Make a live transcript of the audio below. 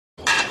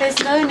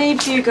There's no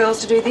need for you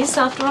girls to do this.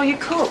 After all, you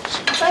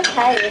cooked. It's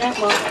okay, we don't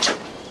mind.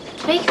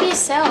 Speak for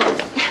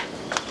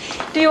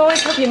yourself. Do you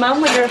always help your mum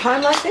when you're at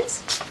home like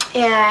this?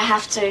 Yeah, I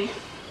have to.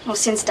 Well,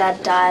 since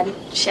Dad died,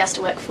 she has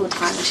to work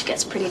full-time and she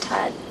gets pretty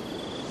tired.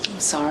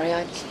 I'm sorry,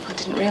 I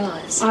didn't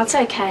realise. Oh, it's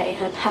okay.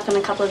 It happened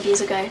a couple of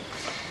years ago.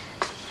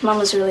 Mum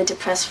was really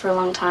depressed for a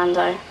long time,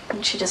 though,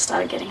 and she just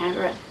started getting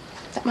over it.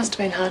 That must have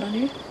been hard on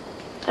you.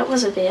 It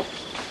was a bit.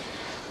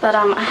 But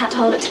I had to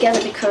hold it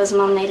together because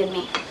Mum needed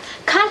me.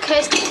 Can't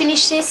Kirsty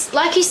finish this?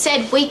 Like you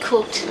said, we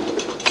cooked.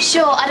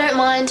 Sure, I don't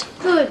mind.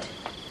 Good.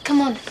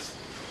 Come on.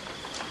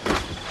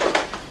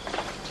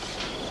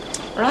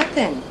 Right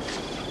then.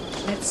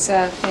 Let's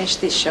finish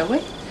this, shall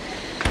we?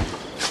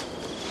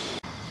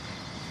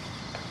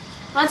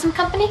 Want some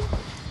company?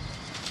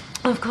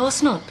 Of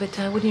course not, but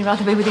wouldn't you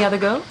rather be with the other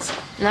girls?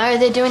 No,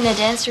 they're doing their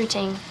dance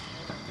routine.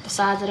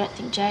 Besides, I don't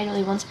think Jade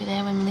really wants me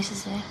there when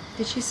Melissa's there.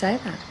 Did she say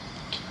that?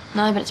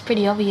 No, but it's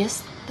pretty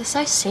obvious. They're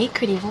so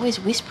secretive, always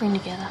whispering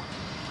together.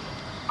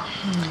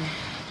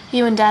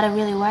 You and Dad are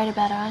really worried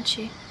about her, aren't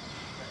you?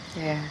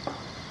 Yeah.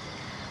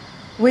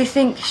 We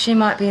think she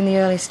might be in the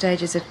early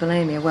stages of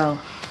bulimia.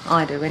 Well,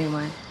 I do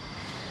anyway.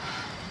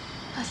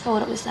 I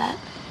thought it was that.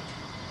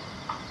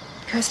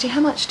 Kirsty,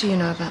 how much do you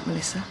know about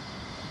Melissa?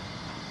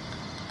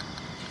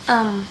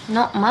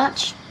 Not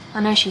much. I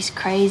know she's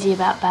crazy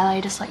about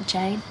ballet, just like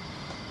Jade.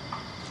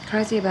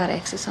 Crazy about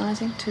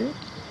exercising too?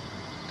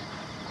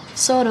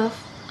 Sort of.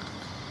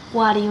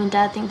 Why do you and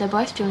Dad think they're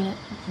both doing it?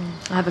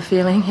 I have a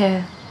feeling,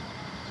 yeah.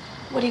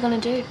 What are you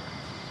gonna do?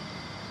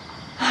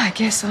 I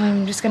guess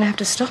I'm just gonna have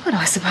to stop it,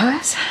 I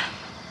suppose.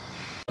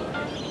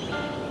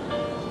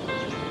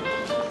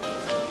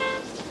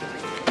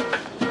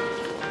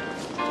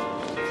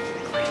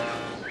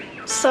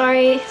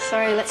 Sorry,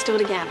 let's do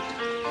it again.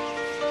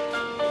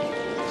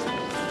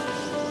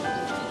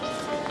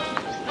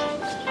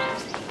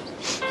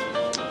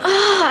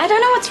 Oh, I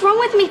don't know what's wrong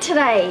with me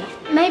today.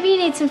 Maybe you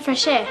need some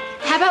fresh air.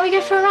 How about we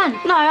go for a run?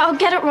 No, I'll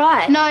get it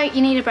right. No,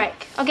 you need a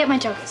break. I'll get my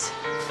joggers.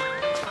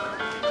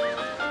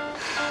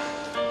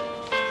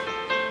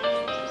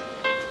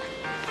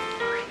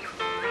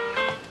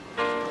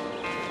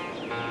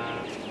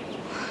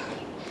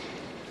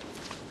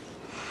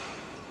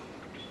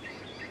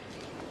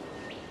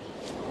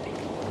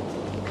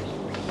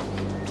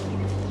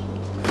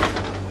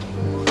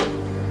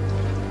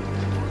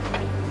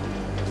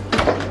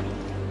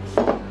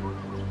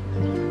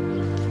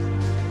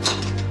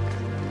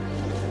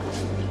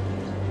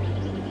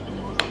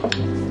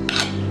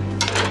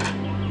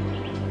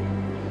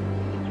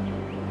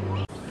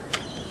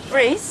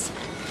 Reese,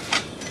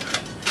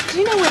 do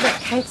you know where that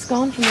cake's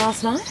gone from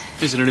last night?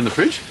 Isn't it in the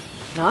fridge?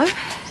 No. Do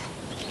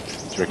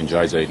you reckon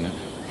Jade's eaten it?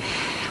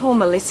 Or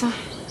Melissa.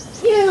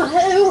 You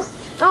who?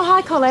 Oh,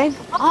 hi, Colleen.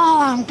 Oh,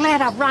 I'm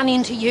glad I've run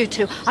into you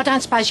two. I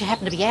don't suppose you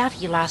happened to be out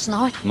here last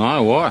night?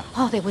 No, why?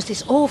 Oh, there was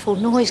this awful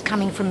noise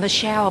coming from the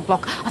shower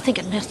block. I think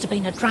it must have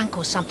been a drunk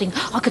or something.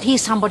 I could hear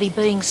somebody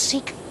being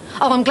sick.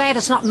 Oh, I'm glad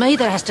it's not me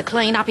that has to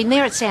clean up in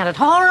there. It sounded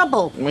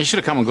horrible. Well, you should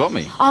have come and got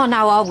me. Oh,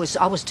 no, I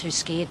was too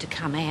scared to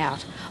come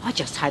out. I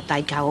just hope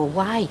they'd go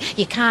away.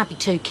 You can't be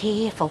too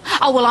careful.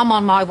 Oh, well, I'm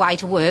on my way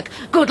to work.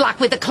 Good luck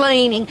with the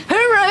cleaning.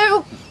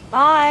 Hooroo!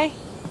 Bye.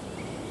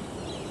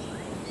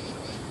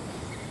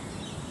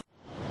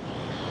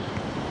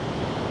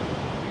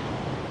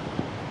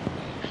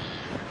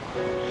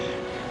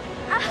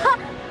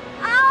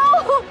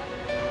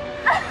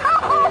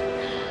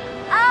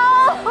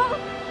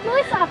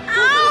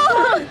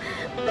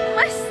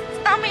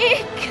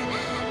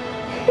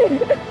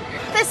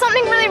 There's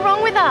something really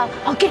wrong with her.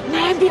 I'll get an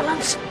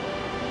ambulance.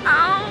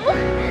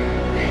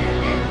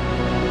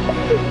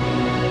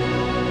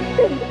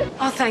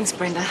 Oh, thanks,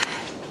 Brenda.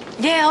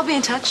 Yeah, I'll be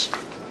in touch.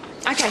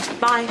 Okay,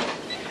 bye.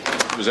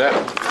 Who's that?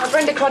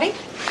 Brenda Crotty.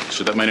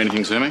 Should that mean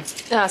anything to me?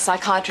 A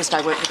psychiatrist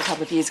I worked with a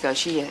couple of years ago.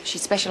 She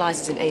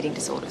specialises in eating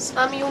disorders.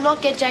 You'll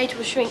not get Jade to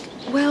a shrink.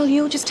 Well,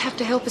 you'll just have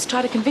to help us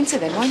try to convince her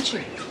then, won't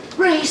you?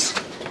 Reese!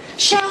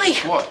 Shelley!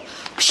 What?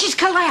 She's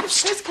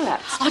collapsed. Who's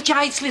collapsed? Oh,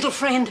 Jade's little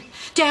friend,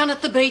 down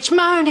at the beach,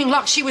 moaning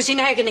like she was in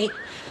agony.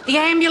 The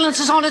ambulance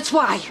is on its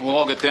way. Well,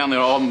 I'll get down there.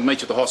 I'll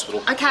meet you at the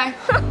hospital. Okay. It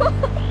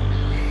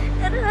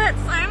hurts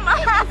so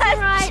much. It's all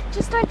right.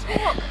 Just don't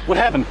talk. What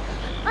happened?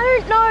 I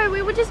don't know.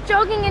 We were just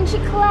jogging and she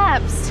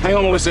collapsed. Hang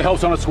on, Melissa.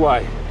 Help's on its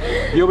way.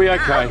 You'll be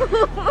okay.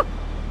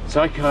 It's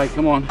okay.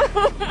 Come on.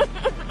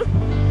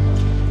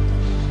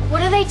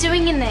 What are they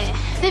doing in there?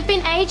 They've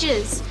been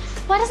ages.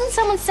 Why doesn't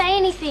someone say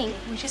anything?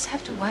 We just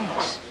have to wait.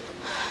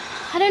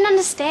 I don't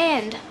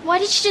understand. Why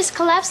did she just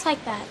collapse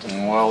like that?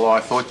 Well, I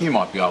thought you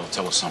might be able to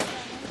tell us something.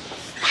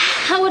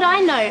 How would I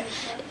know?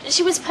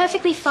 She was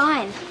perfectly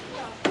fine.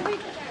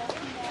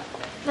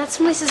 That's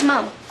Melissa's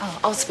mum. Oh,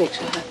 I'll speak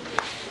to her.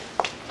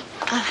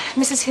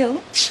 Mrs.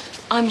 Hill,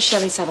 I'm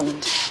Shelley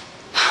Sutherland.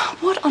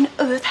 What on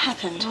earth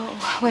happened?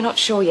 Oh, we're not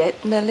sure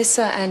yet.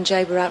 Melissa and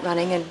Jade were out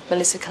running and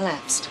Melissa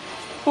collapsed.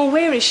 Well,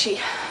 where is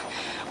she?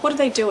 What are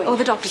they doing? Oh,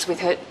 the doctor's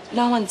with her.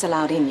 No one's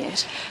allowed in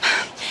yet.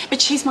 But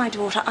she's my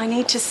daughter. I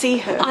need to see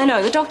her. I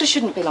know. The doctor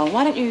shouldn't be long.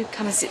 Why don't you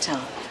come and sit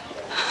down?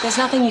 There's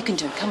nothing you can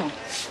do. Come on.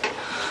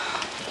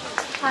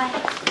 Hi.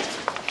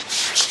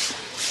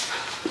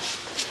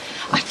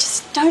 I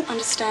just don't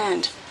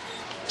understand.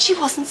 She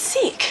wasn't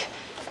sick.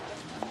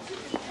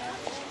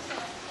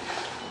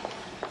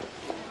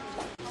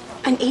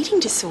 An eating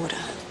disorder?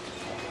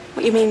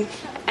 What, you mean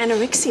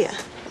anorexia?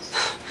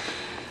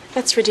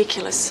 That's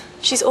ridiculous.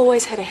 She's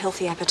always had a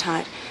healthy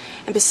appetite.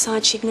 And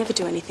besides, she'd never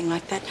do anything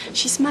like that.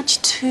 She's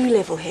much too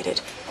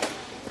level-headed.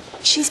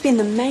 She's been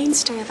the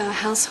mainstay of our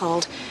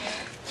household.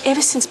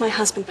 Ever since my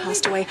husband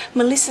passed away,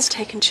 Melissa's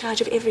taken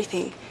charge of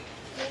everything.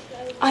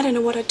 I don't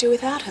know what I'd do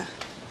without her.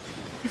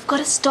 You've got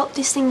to stop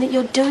this thing that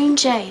you're doing,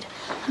 Jade.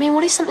 I mean,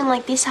 what if something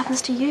like this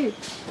happens to you?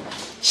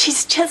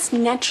 She's just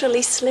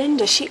naturally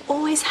slender. She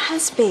always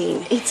has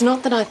been. It's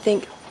not that I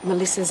think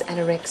Melissa's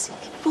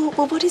anorexic. Well,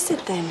 what is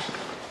it then?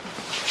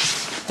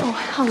 Oh,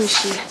 how is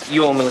she?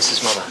 You're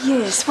Melissa's mother.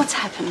 Yes, what's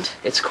happened?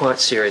 It's quite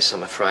serious,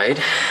 I'm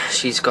afraid.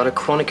 She's got a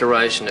chronic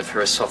erosion of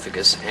her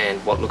esophagus and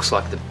what looks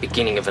like the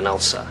beginning of an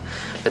ulcer.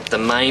 But the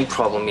main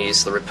problem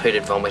is the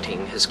repeated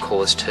vomiting has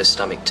caused her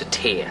stomach to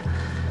tear.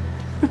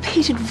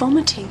 Repeated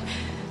vomiting?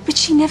 But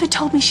she never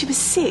told me she was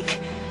sick.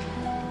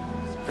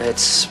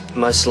 It's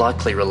most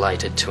likely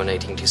related to an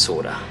eating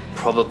disorder,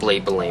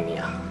 probably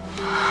bulimia.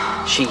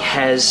 She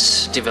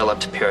has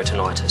developed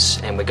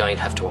peritonitis and we're going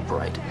to have to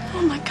operate.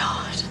 Oh, my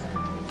God.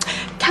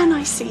 Can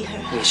I see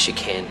her? Yes, you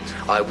can.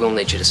 I will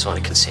need you to sign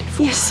a consent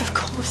form. Yes, of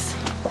course.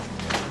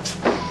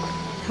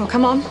 Well,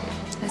 come on.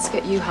 Let's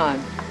get you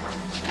home.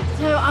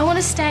 No, I want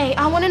to stay.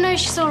 I want to know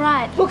she's all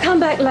right. We'll come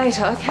back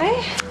later,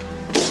 okay?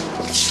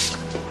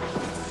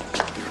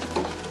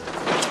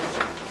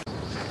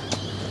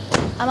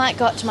 I might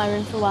go up to my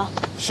room for a while.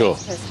 Sure.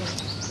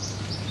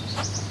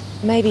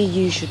 Maybe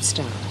you should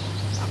start.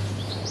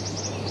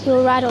 You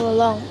were right all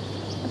along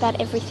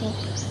about everything.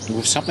 Well,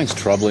 if something's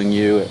troubling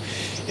you,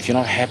 if you're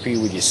not happy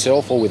with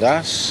yourself or with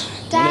us,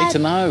 Dad, you need to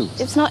know.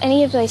 It's not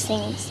any of those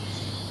things.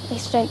 At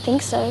least I don't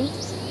think so.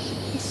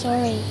 I'm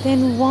sorry.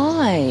 Then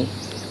why?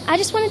 I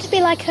just wanted to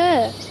be like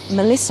her.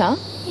 Melissa?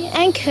 Yeah,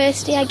 and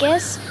Kirsty, I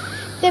guess.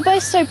 They're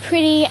both so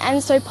pretty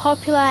and so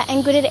popular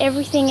and good at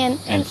everything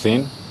And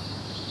thin?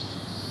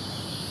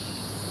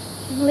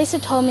 Melissa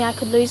told me I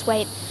could lose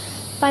weight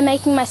by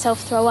making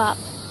myself throw up.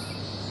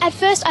 At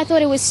first I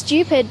thought it was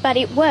stupid, but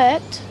it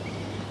worked.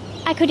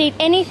 I could eat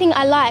anything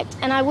I liked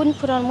and I wouldn't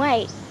put on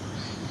weight.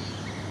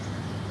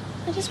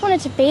 I just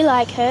wanted to be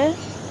like her.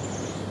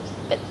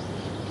 But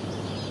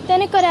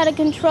then it got out of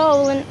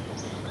control and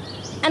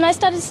I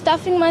started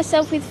stuffing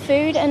myself with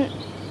food and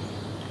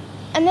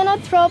then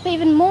I'd throw up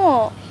even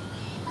more.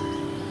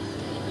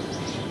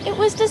 It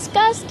was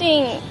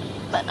disgusting,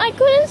 but I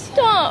couldn't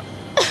stop.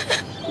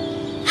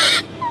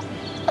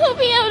 I'll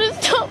be able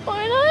to stop,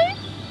 won't I?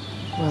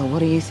 Well, what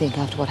do you think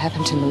after what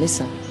happened to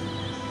Melissa?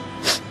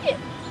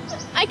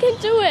 I can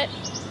do it.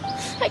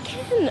 I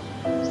can.